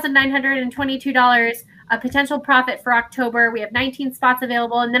 $7,922, a potential profit for October. We have 19 spots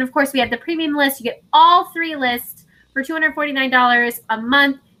available. And then, of course, we have the premium list. You get all three lists for $249 a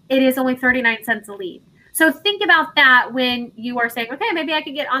month. It is only 39 cents a lead. So think about that when you are saying, okay, maybe I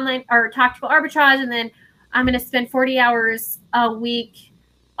could get online or tactical arbitrage, and then I'm going to spend 40 hours a week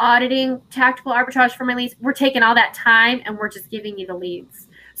auditing tactical arbitrage for my leads. We're taking all that time and we're just giving you the leads.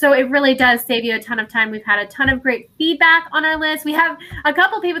 So it really does save you a ton of time. We've had a ton of great feedback on our list. We have a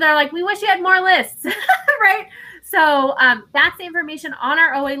couple people that are like, we wish you had more lists, right? So that's the information on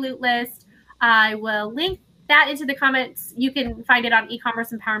our OA Loot list. I will link that into the comments. You can find it on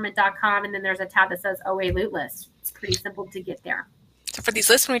ecommerceempowerment.com, and then there's a tab that says OA Loot list. It's pretty simple to get there. So for these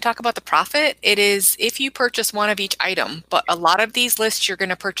lists, when we talk about the profit, it is if you purchase one of each item, but a lot of these lists, you're going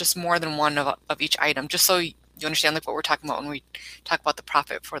to purchase more than one of each item, just so you understand like what we're talking about when we talk about the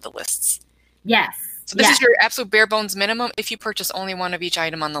profit for the lists. Yes. So this is your absolute bare bones minimum if you purchase only one of each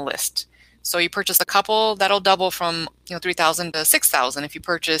item on the list. So you purchase a couple, that'll double from 3,000 to 6,000. If you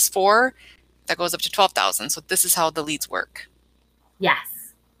purchase 4, that goes up to 12,000. So this is how the leads work.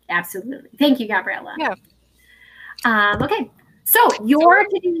 Yes, absolutely. Thank you, Gabriella. Yeah. Okay. So your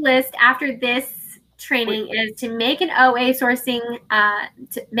to-do list after this training is to make an OA sourcing,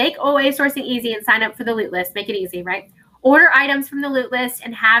 easy and sign up for the Loot list. Make it easy, right? Order items from the Loot list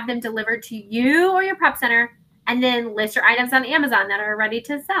and have them delivered to you or your prep center, and then list your items on Amazon that are ready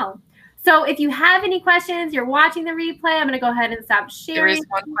to sell. So if you have any questions, you're watching the replay, I'm going to go ahead and stop sharing. There is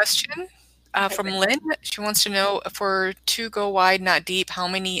one question from Lynn. She wants to know, for to go wide, not deep, how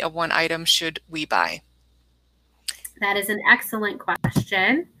many of one item should we buy? That is an excellent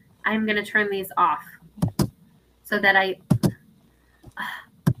question. I'm going to turn these off so that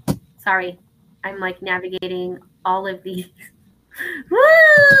sorry, I'm like navigating all of these.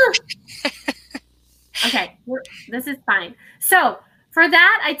 Okay, this is fine. So for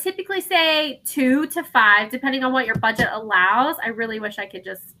that, I typically say 2 to 5, depending on what your budget allows. I really wish I could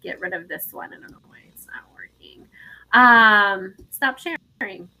just get rid of this one. I don't know why it's not working. Stop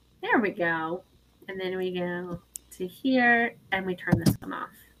sharing. There we go. And then we go to here and we turn this one off.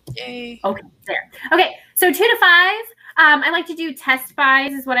 Yay. Okay, there. Okay, so 2 to 5. I like to do test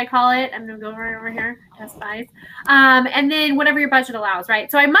buys is what I call it. I'm going to go right over here, test buys. And then whatever your budget allows,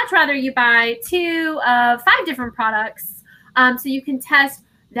 right? So I'd much rather you buy 2 of 5 different products so you can test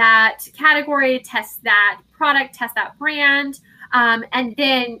that category, test that product, test that brand, and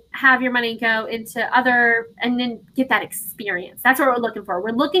then have your money go into and then get that experience. That's what we're looking for.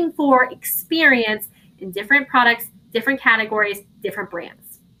 We're looking for experience in different products, different categories, different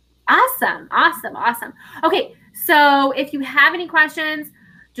brands. Awesome, awesome, awesome. Okay, so if you have any questions,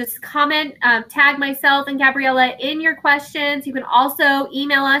 just comment, tag myself and Gabriella in your questions. You can also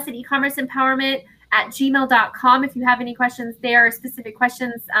email us at ecommerceempowerment@gmail.com if you have any questions there, or specific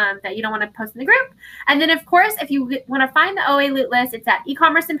questions that you don't want to post in the group. And then, of course, if you want to find the OA Loot list, it's at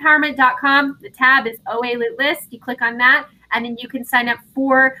ecommerceempowerment.com. The tab is OA Loot list. You click on that, and then you can sign up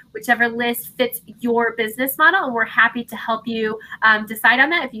for whichever list fits your business model. And we're happy to help you decide on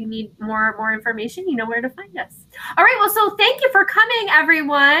that. If you need more information, you know where to find us. All right. Well, so thank you for coming,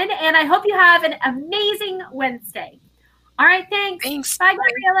 everyone. And I hope you have an amazing Wednesday. All right. Thanks. Thanks. Bye,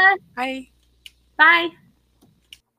 Gabriella. Bye. Bye.